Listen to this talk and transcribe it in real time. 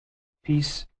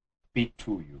Peace be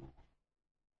to you.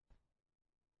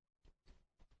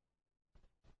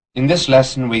 In this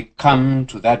lesson we come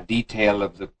to that detail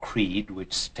of the creed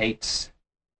which states,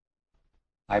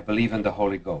 I believe in the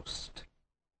Holy Ghost.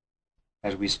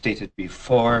 As we stated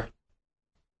before,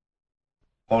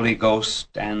 Holy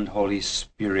Ghost and Holy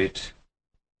Spirit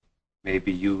may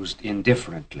be used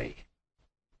indifferently.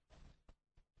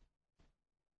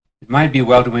 It might be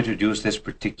well to introduce this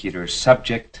particular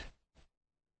subject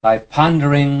by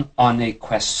pondering on a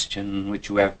question which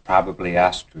you have probably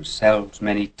asked yourselves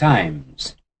many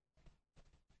times.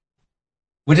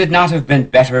 Would it not have been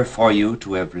better for you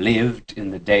to have lived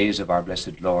in the days of our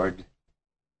blessed Lord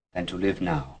than to live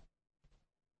now?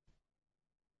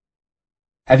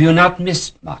 Have you not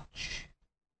missed much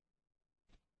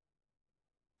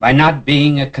by not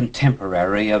being a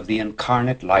contemporary of the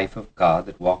incarnate life of God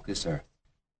that walked this earth?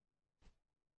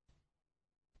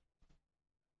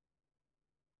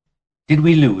 Did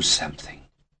we lose something?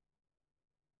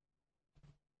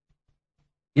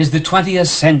 Is the 20th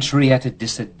century at a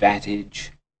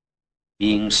disadvantage,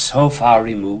 being so far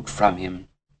removed from him?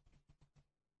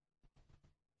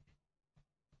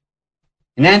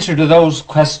 In answer to those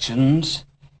questions,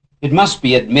 it must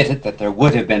be admitted that there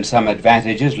would have been some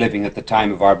advantages living at the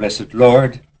time of our blessed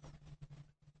Lord.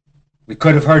 We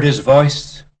could have heard his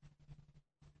voice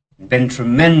and been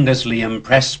tremendously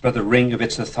impressed by the ring of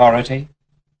its authority.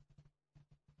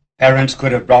 Parents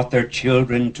could have brought their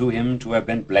children to him to have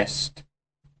been blessed.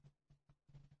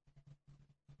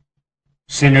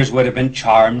 Sinners would have been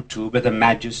charmed, too, by the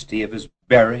majesty of his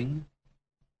bearing.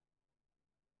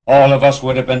 All of us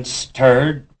would have been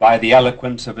stirred by the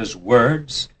eloquence of his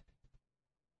words,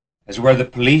 as were the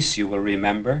police, you will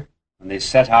remember, when they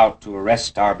set out to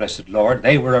arrest our blessed Lord.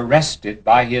 They were arrested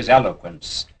by his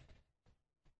eloquence.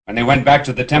 When they went back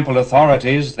to the temple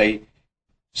authorities, they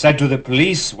said to the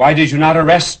police, "Why did you not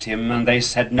arrest him?" And they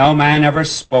said, "No man ever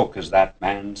spoke as that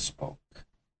man spoke."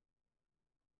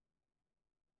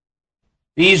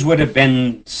 These would have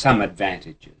been some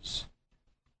advantages.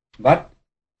 But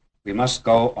we must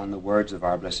go on the words of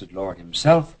our blessed Lord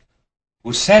himself,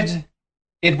 who said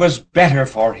it was better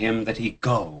for him that he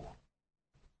go.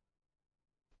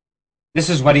 This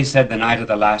is what he said the night of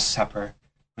the Last Supper,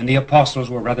 when the apostles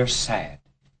were rather sad.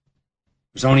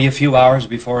 It was only a few hours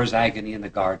before his agony in the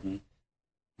garden,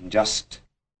 and just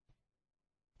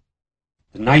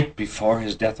the night before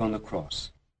his death on the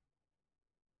cross.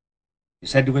 He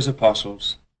said to his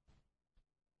apostles,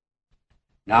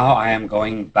 "Now I am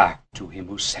going back to him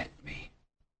who sent me.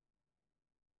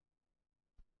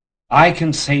 I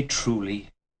can say truly,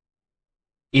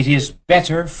 it is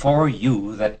better for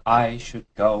you that I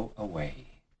should go away.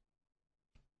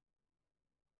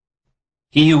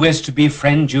 He who is to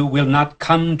befriend you will not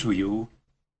come to you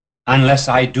unless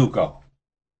I do go.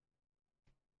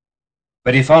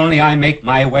 But if only I make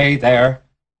my way there,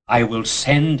 I will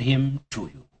send him to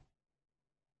you."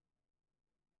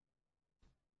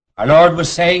 Our Lord was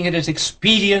saying it is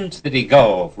expedient that he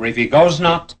go, for if he goes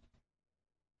not,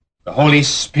 the Holy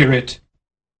Spirit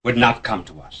would not come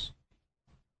to us.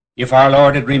 If our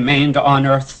Lord had remained on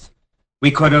earth,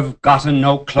 we could have gotten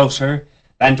no closer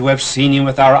than to have seen him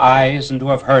with our eyes and to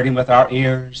have heard him with our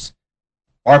ears,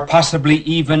 or possibly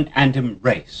even an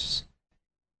embrace.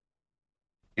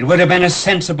 It would have been a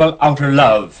sensible outer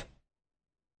love.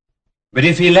 But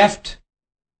if he left,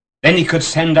 then he could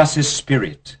send us his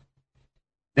Spirit.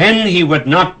 Then he would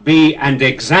not be an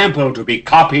example to be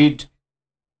copied.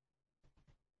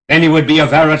 Then he would be a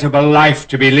veritable life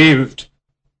to be lived.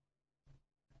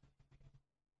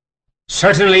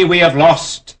 Certainly we have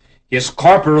lost his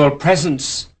corporal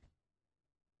presence,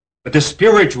 but the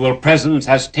spiritual presence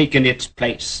has taken its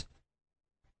place.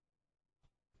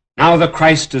 Now the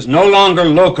Christ is no longer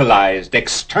localized,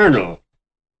 external,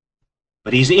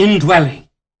 but he's indwelling,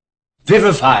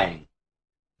 vivifying,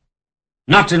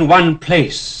 not in one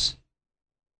place,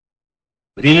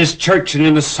 but in his church and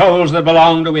in the souls that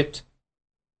belong to it.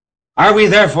 Are we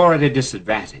therefore at a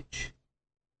disadvantage?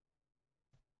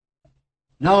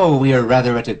 No, we are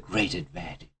rather at a great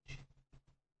advantage.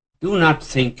 Do not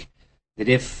think that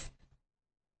if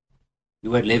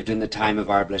you had lived in the time of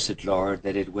our blessed Lord,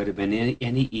 that it would have been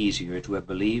any easier to have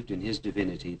believed in his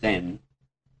divinity then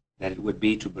than it would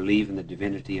be to believe in the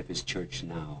divinity of his church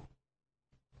now.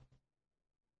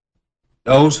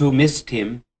 Those who missed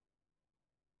him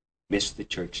miss the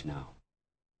church now.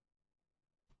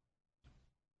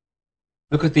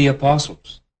 Look at the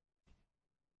apostles.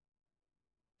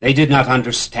 They did not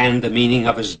understand the meaning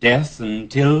of his death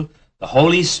until the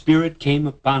Holy Spirit came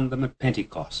upon them at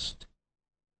Pentecost.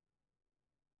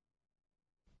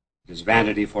 It is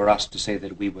vanity for us to say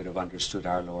that we would have understood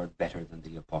our Lord better than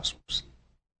the apostles.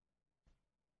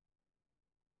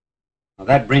 Now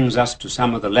that brings us to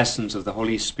some of the lessons of the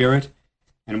Holy Spirit,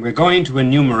 and we're going to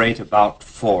enumerate about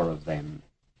 4 of them.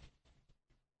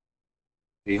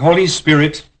 The Holy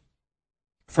Spirit,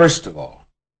 first of all,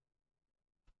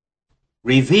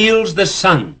 reveals the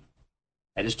Son,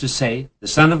 that is to say, the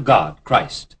Son of God,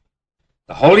 Christ.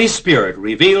 The Holy Spirit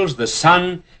reveals the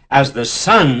Son as the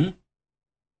Son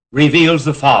reveals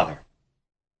the Father.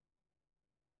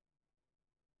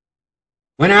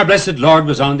 When our blessed Lord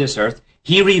was on this earth,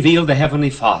 he revealed the Heavenly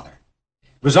Father.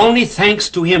 It was only thanks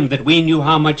to him that we knew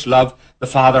how much love the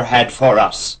Father had for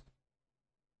us.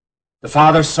 The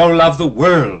Father so loved the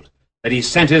world that he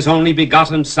sent his only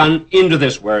begotten Son into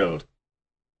this world.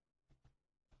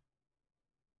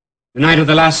 The night of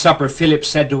the Last Supper, Philip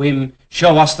said to him,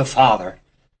 "Show us the Father."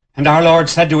 And our Lord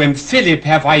said to him, "Philip,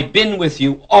 have I been with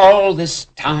you all this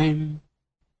time,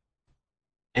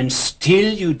 and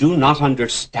still you do not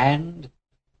understand?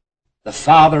 The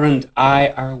Father and I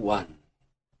are one."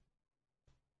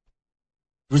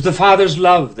 It was the Father's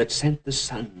love that sent the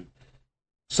Son,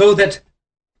 so that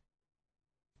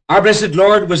our blessed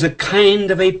Lord was a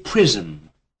kind of a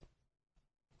prism,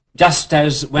 just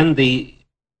as when the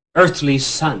earthly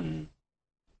sun,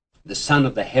 the sun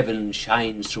of the heaven,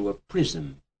 shines through a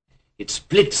prism, it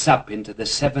splits up into the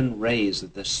 7 rays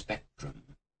of the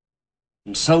spectrum.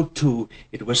 And so too,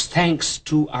 it was thanks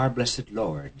to our blessed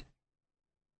Lord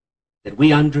that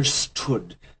we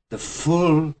understood the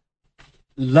full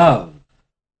love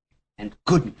and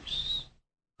goodness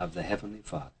of the Heavenly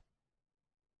Father.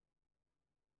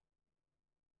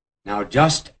 Now,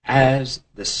 just as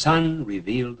the Son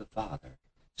revealed the Father,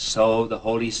 so the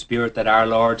Holy Spirit that our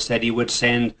Lord said he would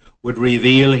send would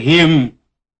reveal him.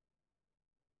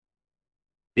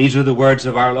 These are the words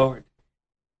of our Lord.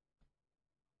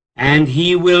 "And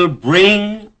he will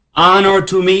bring honor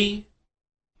to me,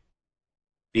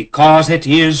 because it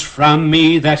is from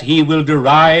me that he will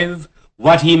derive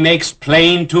what he makes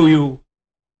plain to you,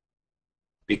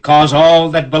 because all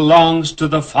that belongs to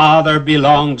the Father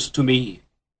belongs to me."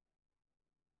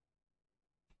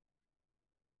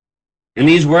 In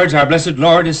these words, our blessed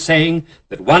Lord is saying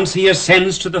that once he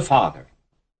ascends to the Father,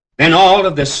 then all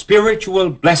of the spiritual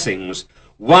blessings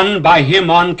won by him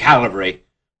on Calvary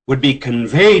would be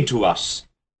conveyed to us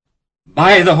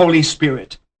by the Holy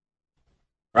Spirit.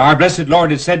 For our blessed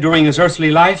Lord had said during his earthly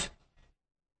life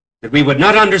that we would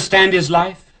not understand his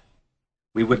life,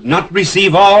 we would not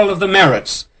receive all of the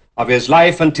merits of his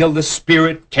life until the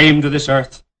Spirit came to this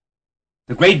earth.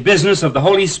 The great business of the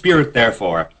Holy Spirit,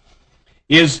 therefore,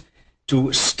 is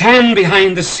to stand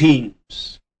behind the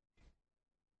scenes,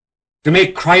 to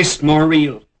make Christ more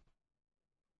real.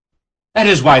 That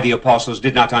is why the apostles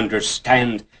did not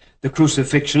understand the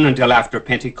crucifixion until after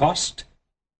Pentecost.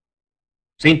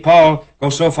 St. Paul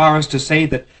goes so far as to say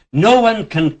that no one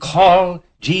can call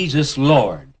Jesus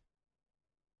Lord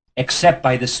except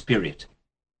by the Spirit.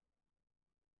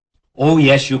 Oh,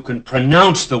 yes, you can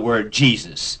pronounce the word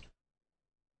Jesus,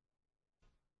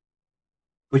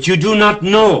 but you do not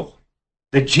know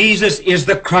that Jesus is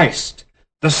the Christ,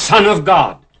 the Son of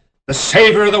God, the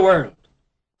Savior of the world,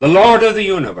 the Lord of the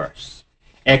universe,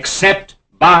 except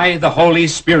by the Holy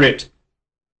Spirit.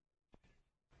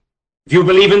 If you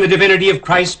believe in the divinity of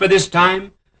Christ by this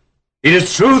time, it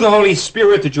is through the Holy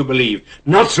Spirit that you believe,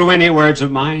 not through any words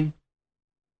of mine.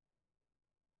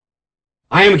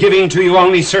 I am giving to you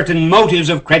only certain motives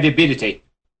of credibility.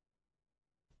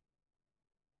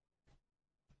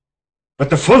 But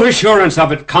the full assurance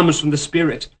of it comes from the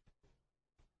Spirit.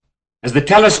 As the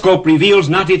telescope reveals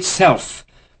not itself,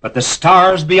 but the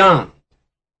stars beyond,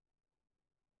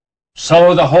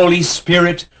 so the Holy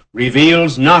Spirit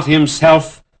reveals not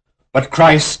himself, but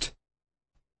Christ.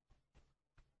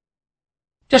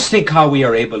 Just think how we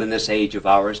are able in this age of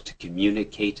ours to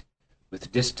communicate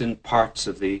with distant parts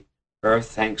of the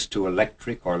earth thanks to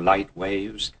electric or light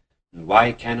waves. And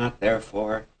why cannot,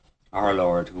 therefore, our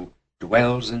Lord, who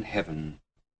dwells in heaven,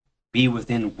 be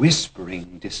within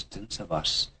whispering distance of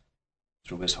us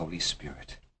through his Holy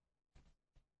Spirit?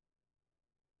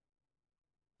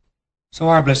 So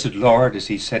our blessed Lord, as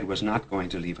he said, was not going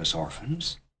to leave us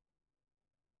orphans.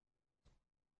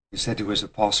 He said to his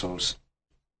apostles,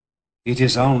 "It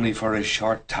is only for a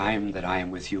short time that I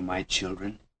am with you, my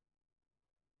children.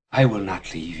 I will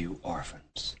not leave you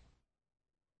orphans."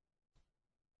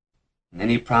 And then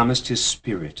he promised his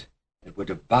Spirit that would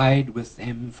abide with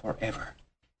them forever.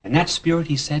 And that Spirit,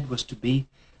 he said, was to be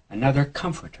another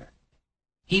comforter.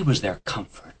 He was their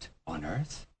comfort on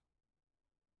earth.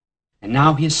 And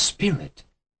now his Spirit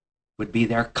would be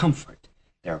their comfort,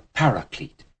 their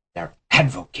paraclete, their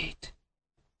advocate.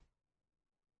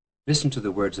 Listen to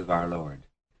the words of our Lord.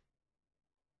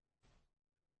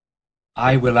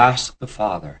 I will ask the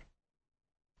Father,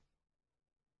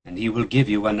 and he will give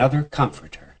you another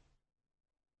comforter,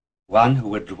 one who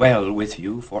would dwell with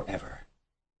you forever.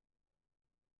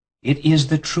 It is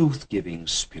the truth-giving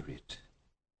Spirit,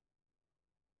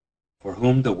 for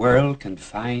whom the world can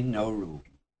find no room,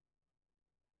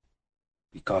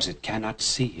 because it cannot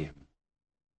see him,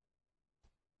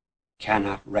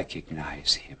 cannot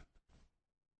recognize him.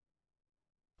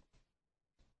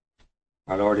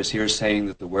 Our Lord is here saying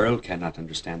that the world cannot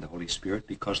understand the Holy Spirit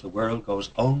because the world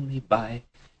goes only by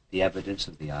the evidence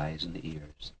of the eyes and the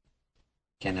ears.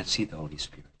 Cannot see the Holy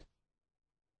Spirit.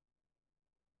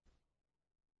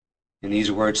 In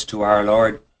these words to our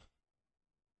Lord,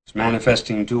 it's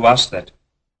manifesting to us that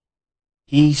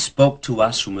he spoke to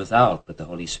us from without, but the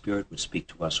Holy Spirit would speak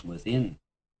to us from within.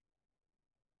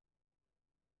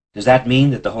 Does that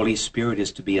mean that the Holy Spirit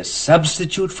is to be a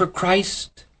substitute for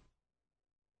Christ?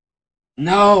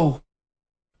 No.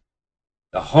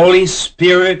 The Holy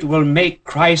Spirit will make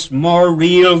Christ more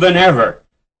real than ever.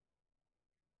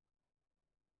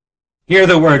 Hear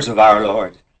the words of our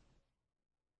Lord.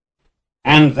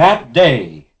 And that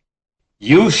day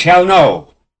you shall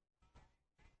know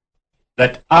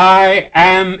that I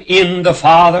am in the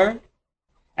Father,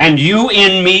 and you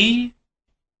in me,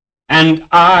 and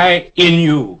I in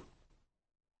you.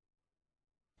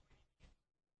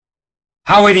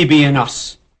 How would he be in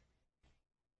us?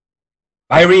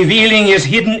 By revealing his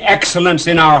hidden excellence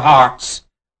in our hearts.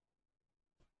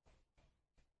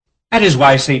 That is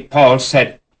why St. Paul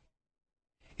said,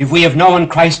 if we have known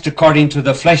Christ according to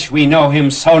the flesh, we know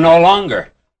him so no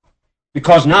longer.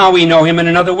 Because now we know him in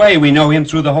another way. We know him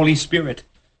through the Holy Spirit.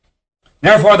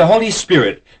 Therefore, the Holy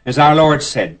Spirit, as our Lord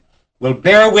said, will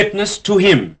bear witness to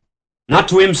him, not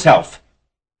to himself.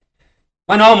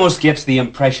 One almost gets the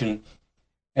impression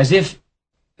as if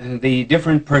the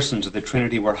different persons of the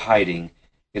Trinity were hiding.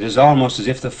 It is almost as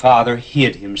if the Father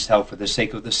hid himself for the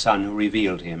sake of the Son who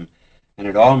revealed him. And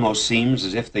it almost seems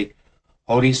as if the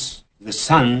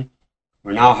Son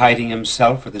were now hiding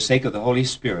himself for the sake of the Holy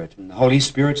Spirit. And the Holy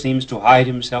Spirit seems to hide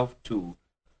himself too,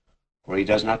 for he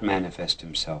does not manifest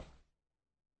himself.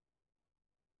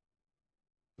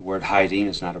 The word hiding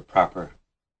is not a proper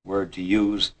word to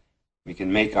use. We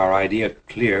can make our idea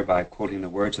clear by quoting the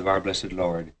words of our blessed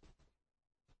Lord.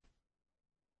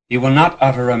 He will not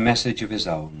utter a message of his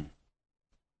own.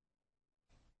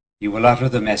 He will utter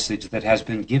the message that has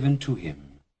been given to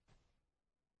him,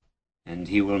 and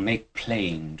he will make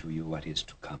plain to you what is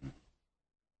to come.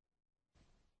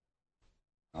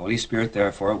 The Holy Spirit,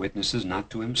 therefore, witnesses not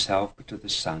to himself, but to the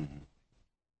Son.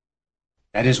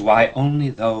 That is why only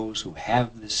those who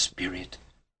have the Spirit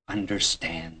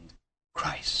understand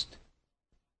Christ.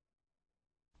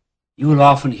 You will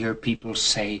often hear people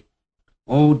say,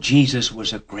 oh, Jesus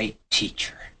was a great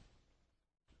teacher.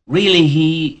 Really,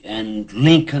 he and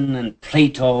Lincoln and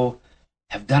Plato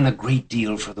have done a great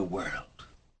deal for the world.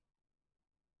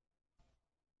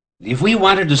 If we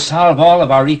wanted to solve all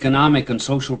of our economic and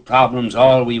social problems,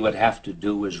 all we would have to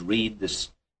do is read the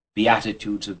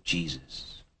Beatitudes of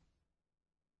Jesus.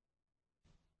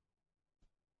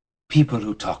 People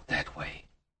who talk that way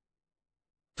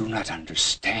do not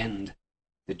understand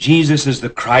that Jesus is the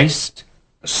Christ,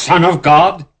 the Son of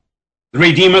God, the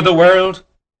Redeemer of the world.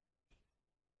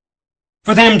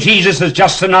 For them, Jesus is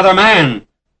just another man.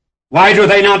 Why do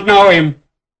they not know him?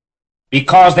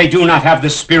 Because they do not have the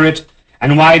Spirit.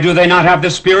 And why do they not have the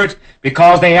Spirit?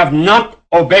 Because they have not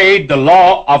obeyed the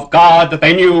law of God that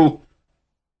they knew.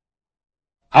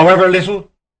 However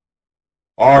little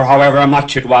or however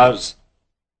much it was.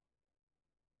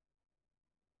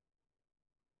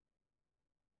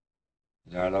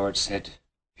 As our Lord said,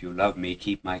 if you love me,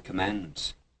 keep my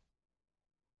commandments.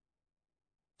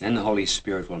 Then the Holy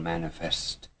Spirit will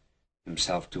manifest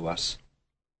himself to us.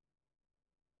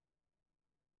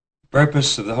 The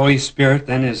purpose of the Holy Spirit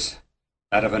then is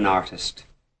that of an artist.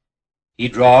 He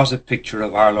draws a picture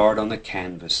of our Lord on the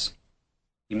canvas.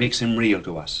 He makes him real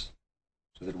to us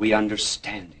so that we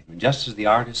understand him. And just as the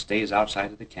artist stays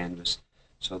outside of the canvas,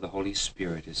 so the Holy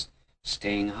Spirit is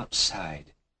staying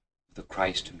outside of the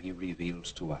Christ whom he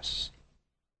reveals to us.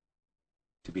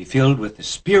 To be filled with the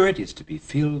Spirit is to be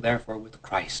filled, therefore, with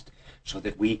Christ, so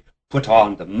that we put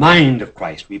on the mind of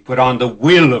Christ. We put on the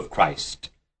will of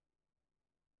Christ.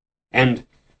 And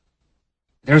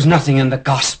there's nothing in the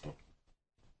gospel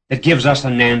that gives us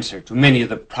an answer to many of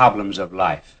the problems of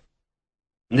life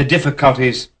and the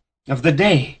difficulties of the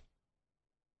day.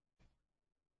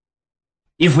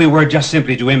 If we were just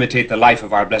simply to imitate the life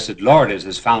of our blessed Lord as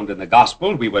is found in the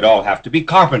gospel, we would all have to be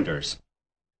carpenters.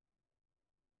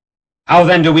 How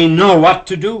then do we know what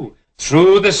to do?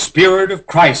 Through the Spirit of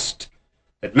Christ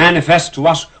that manifests to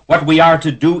us what we are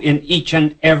to do in each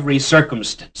and every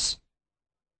circumstance.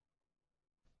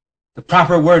 The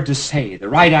proper word to say, the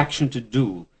right action to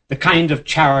do, the kind of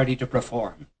charity to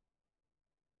perform.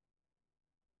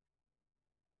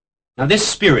 Now this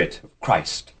Spirit of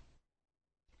Christ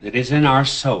that is in our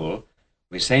soul,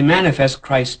 we say, manifests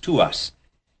Christ to us.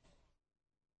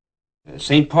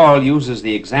 St. Paul uses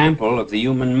the example of the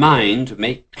human mind to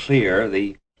make clear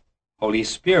the Holy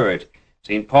Spirit.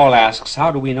 St. Paul asks,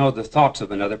 how do we know the thoughts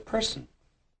of another person?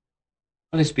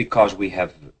 Well, it's because we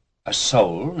have a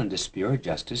soul and a spirit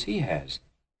just as he has.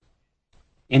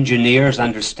 Engineers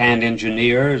understand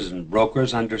engineers, and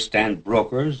brokers understand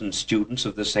brokers, and students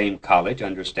of the same college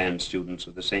understand students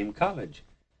of the same college.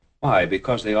 Why?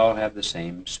 Because they all have the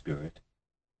same spirit.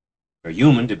 They're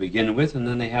human to begin with, and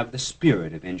then they have the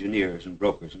spirit of engineers and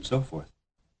brokers and so forth.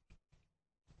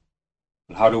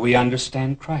 Well, how do we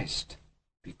understand Christ?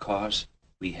 Because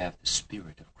we have the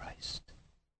Spirit of Christ.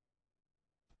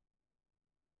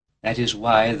 That is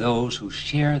why those who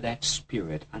share that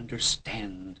Spirit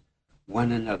understand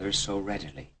one another so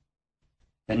readily.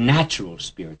 The natural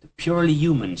spirit, the purely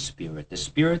human spirit, the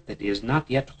spirit that is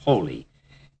not yet holy,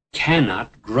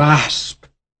 cannot grasp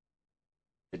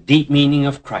the deep meaning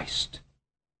of Christ.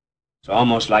 It's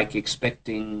almost like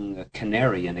expecting a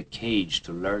canary in a cage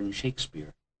to learn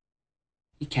Shakespeare.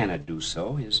 He cannot do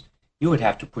so. You would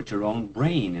have to put your own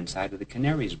brain inside of the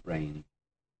canary's brain.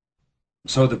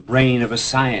 So the brain of a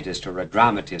scientist or a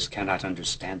dramatist cannot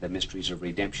understand the mysteries of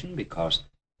redemption because it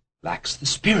lacks the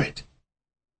Spirit.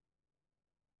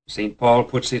 St. Paul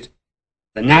puts it,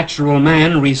 the natural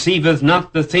man receiveth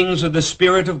not the things of the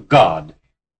Spirit of God,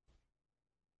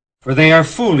 for they are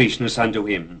foolishness unto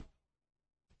him,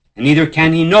 and neither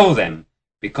can he know them,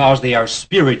 because they are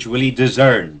spiritually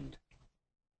discerned.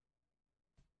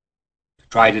 To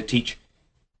try to teach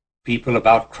people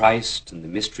about Christ and the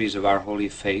mysteries of our holy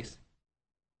faith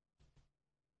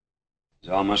is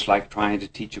almost like trying to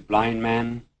teach a blind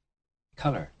man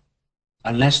color,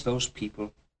 unless those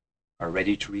people are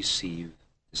ready to receive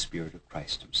the Spirit of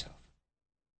Christ himself.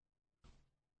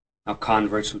 Now,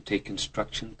 converts who take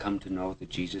instruction come to know that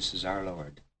Jesus is our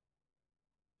Lord.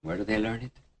 Where do they learn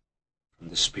it? From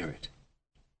the Spirit.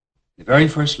 The very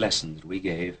first lesson that we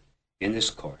gave in this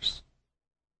course,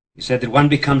 he said that one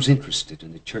becomes interested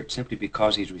in the church simply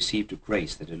because he's received a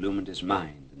grace that illumined his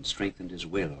mind and strengthened his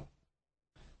will.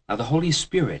 Now, the Holy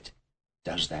Spirit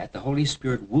does that. The Holy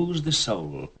Spirit woos the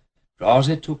soul, draws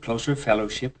it to a closer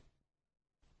fellowship,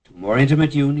 to more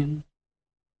intimate union,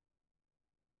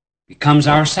 becomes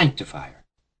our sanctifier,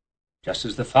 just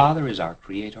as the Father is our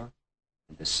Creator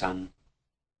and the Son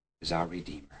is our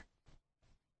Redeemer.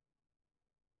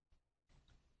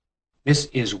 This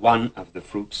is one of the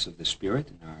fruits of the Spirit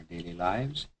in our daily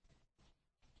lives.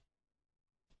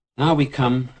 Now we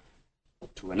come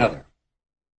to another,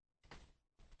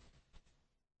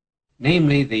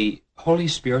 namely the Holy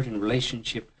Spirit in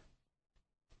relationship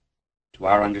to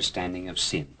our understanding of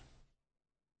sin.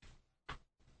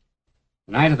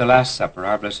 The night of the Last Supper,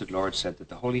 our blessed Lord said that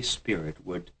the Holy Spirit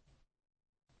would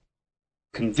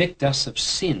convict us of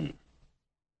sin.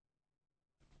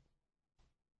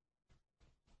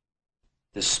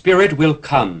 The Spirit will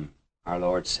come, our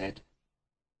Lord said,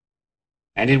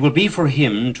 and it will be for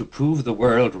him to prove the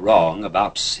world wrong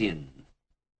about sin.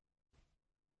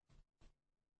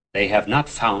 They have not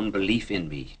found belief in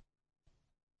me.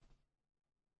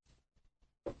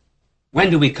 When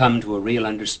do we come to a real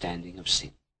understanding of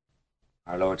sin?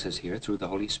 Our Lord says here, through the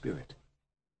Holy Spirit.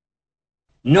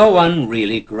 No one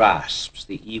really grasps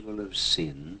the evil of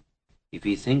sin if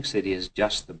he thinks it is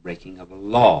just the breaking of a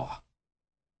law.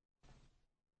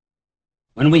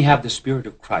 When we have the Spirit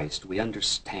of Christ, we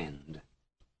understand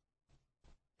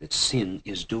that sin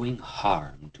is doing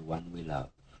harm to one we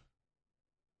love.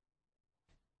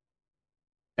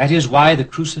 That is why the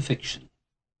crucifixion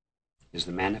is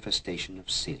the manifestation of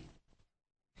sin.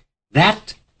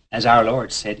 That, as our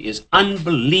Lord said, is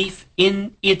unbelief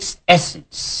in its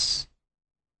essence.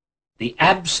 The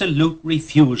absolute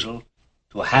refusal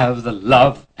to have the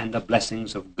love and the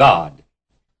blessings of God.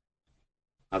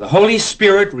 Now, the Holy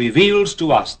Spirit reveals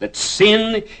to us that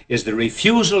sin is the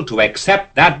refusal to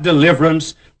accept that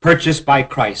deliverance purchased by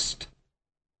Christ.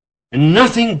 And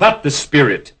nothing but the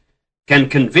Spirit can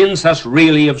convince us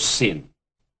really of sin.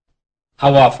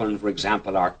 How often, for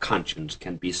example, our conscience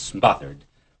can be smothered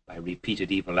by repeated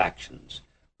evil actions.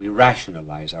 We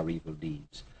rationalize our evil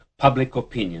deeds. Public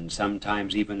opinion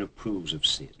sometimes even approves of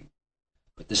sin.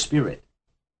 But the Spirit,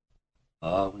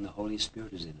 when the Holy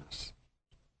Spirit is in us,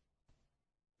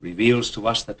 reveals to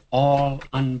us that all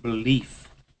unbelief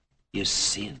is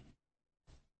sin.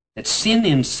 That sin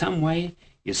in some way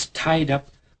is tied up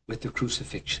with the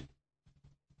crucifixion,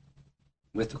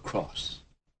 with the cross.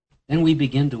 Then we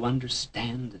begin to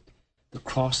understand that the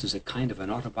cross is a kind of an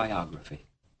autobiography.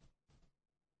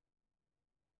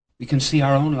 We can see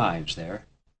our own lives there.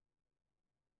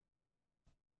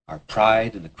 Our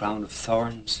pride in the crown of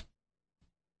thorns,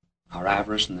 our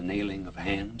avarice in the nailing of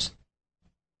hands,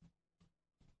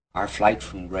 our flight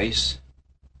from grace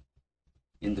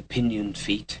in the pinioned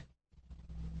feet,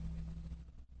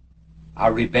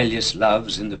 our rebellious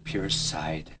loves in the pierced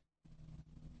side,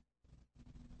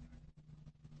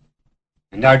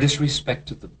 and our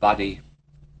disrespect of the body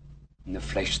and the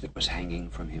flesh that was hanging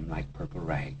from him like purple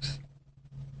rags.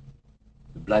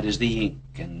 The blood is the ink,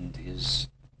 and his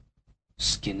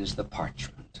skin is the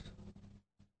parchment,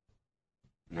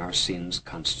 and our sins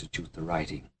constitute the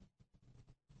writing.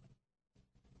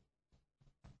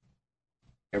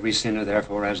 Every sinner,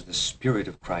 therefore, as the Spirit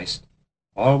of Christ,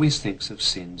 always thinks of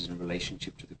sins in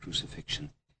relationship to the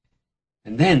crucifixion.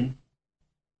 And then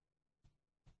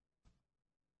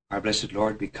our blessed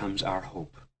Lord becomes our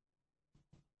hope.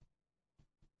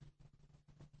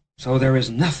 So there is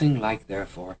nothing like,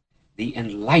 therefore, the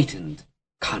enlightened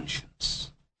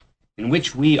conscience, in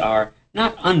which we are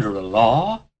not under a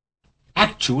law.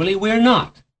 Actually, we're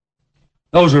not.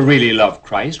 Those who really love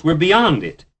Christ, we're beyond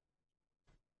it.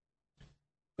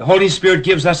 The Holy Spirit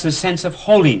gives us a sense of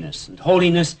holiness, and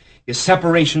holiness is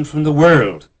separation from the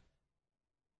world.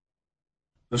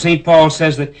 So St. Paul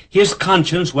says that his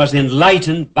conscience was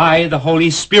enlightened by the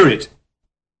Holy Spirit.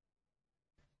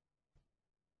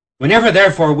 Whenever,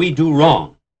 therefore, we do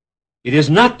wrong, it is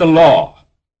not the law,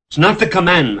 it's not the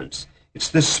commandments, it's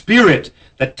the Spirit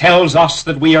that tells us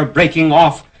that we are breaking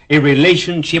off a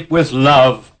relationship with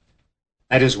love.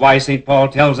 That is why St. Paul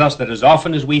tells us that as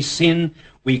often as we sin,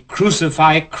 we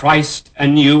crucify Christ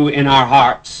anew in our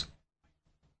hearts.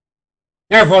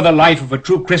 Therefore, the life of a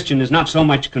true Christian is not so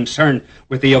much concerned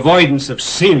with the avoidance of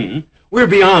sin. We're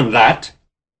beyond that.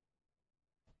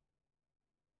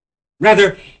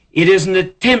 Rather, it is an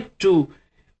attempt to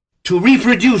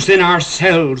reproduce in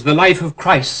ourselves the life of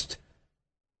Christ.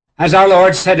 As our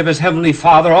Lord said of his heavenly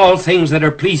Father, all things that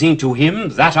are pleasing to him,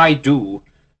 that I do.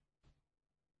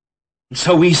 And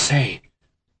so we say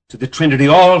to the Trinity,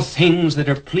 all things that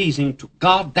are pleasing to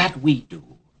God, that we do.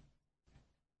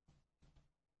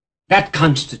 That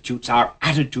constitutes our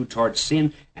attitude towards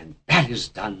sin, and that is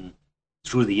done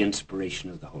through the inspiration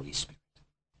of the Holy Spirit.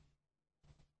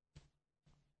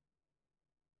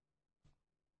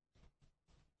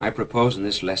 I propose in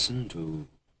this lesson to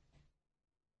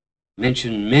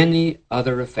mention many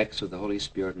other effects of the Holy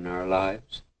Spirit in our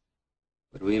lives,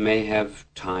 but we may have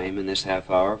time in this half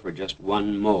hour for just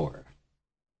one more.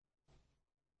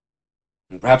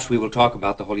 And perhaps we will talk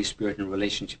about the Holy Spirit in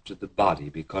relationship to the body,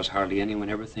 because hardly anyone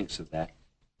ever thinks of that.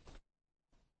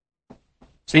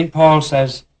 St. Paul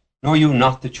says, know you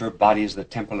not that your body is the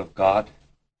temple of God,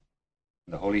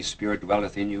 and the Holy Spirit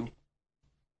dwelleth in you?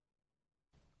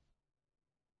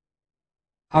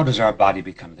 How does our body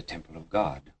become the temple of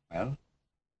God? Well,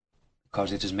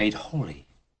 because it is made holy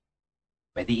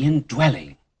by the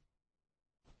indwelling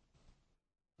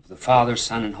of the Father,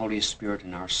 Son, and Holy Spirit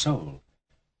in our soul.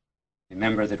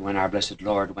 Remember that when our blessed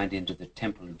Lord went into the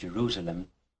temple of Jerusalem,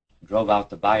 drove out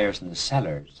the buyers and the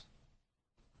sellers,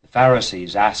 the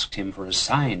Pharisees asked him for a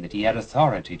sign that he had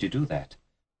authority to do that.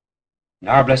 And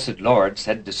our blessed Lord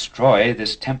said, destroy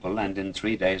this temple, and in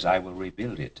 3 days I will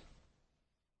rebuild it.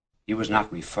 He was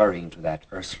not referring to that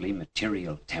earthly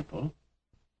material temple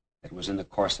that was in the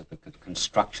course of the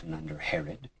construction under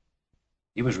Herod.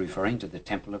 He was referring to the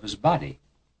temple of his body.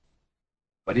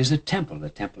 What is a temple? The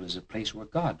temple is a place where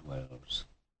God dwells.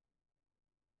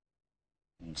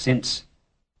 And since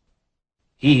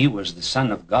he was the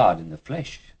Son of God in the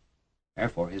flesh,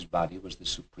 therefore his body was the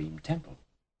supreme temple.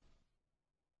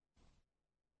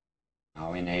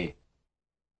 Now, in an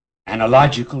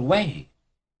analogical way,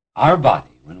 our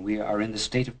body, when we are in the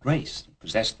state of grace and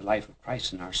possess the life of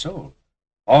Christ in our soul,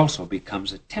 also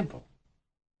becomes a temple.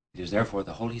 It is therefore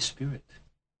the Holy Spirit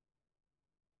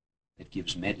that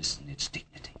gives medicine its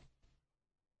dignity.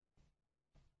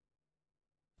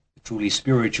 The truly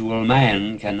spiritual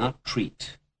man cannot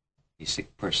treat a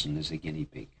sick person as a guinea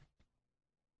pig.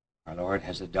 Our Lord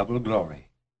has a double glory.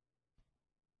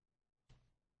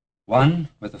 One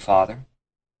with the Father,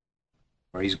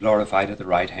 where he's glorified at the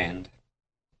right hand,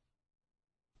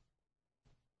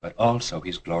 but also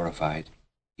he's glorified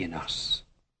in us.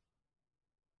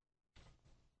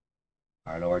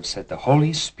 Our Lord said, the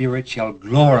Holy Spirit shall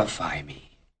glorify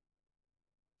me.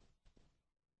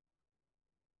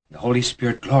 The Holy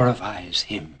Spirit glorifies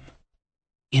him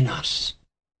in us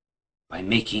by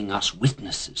making us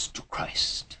witnesses to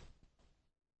Christ,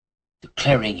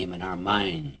 declaring him in our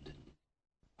mind and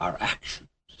our actions.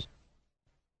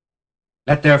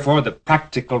 Let therefore the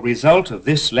practical result of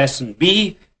this lesson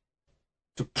be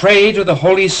to pray to the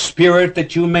Holy Spirit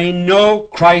that you may know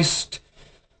Christ,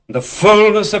 the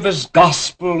fullness of his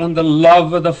gospel and the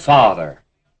love of the Father,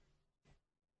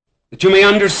 that you may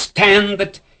understand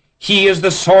that he is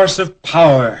the source of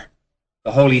power,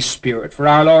 the Holy Spirit. For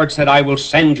our Lord said, I will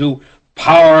send you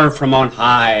power from on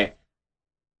high.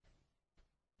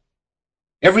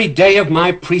 Every day of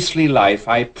my priestly life,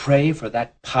 I pray for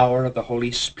that power of the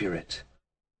Holy Spirit.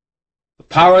 A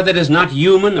power that is not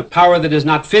human, a power that is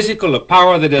not physical, a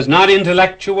power that is not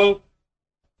intellectual,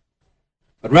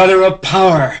 but rather a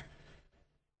power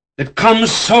that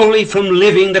comes solely from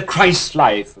living the Christ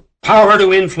life, a power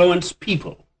to influence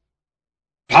people,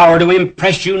 power to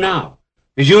impress you now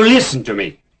as you listen to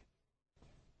me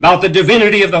about the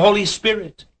divinity of the Holy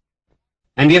Spirit.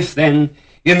 And if then,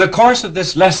 in the course of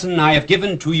this lesson, I have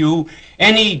given to you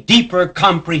any deeper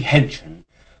comprehension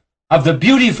of the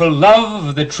beautiful love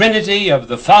of the Trinity, of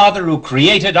the Father who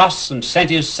created us and sent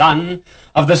his Son,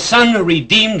 of the Son who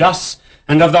redeemed us,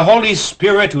 and of the Holy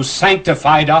Spirit who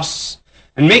sanctified us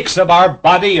and makes of our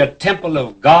body a temple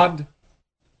of God,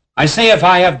 I say, if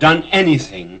I have done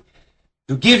anything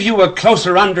to give you a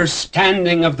closer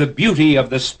understanding of the beauty of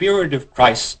the Spirit of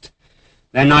Christ,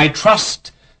 then I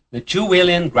trust that you will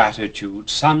in gratitude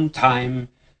sometime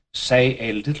say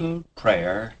a little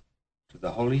prayer to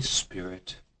the Holy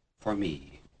Spirit for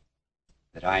me,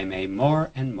 that I may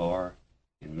more and more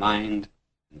in mind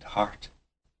and heart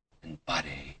and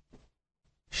body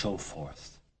show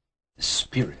forth the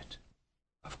Spirit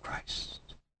of Christ.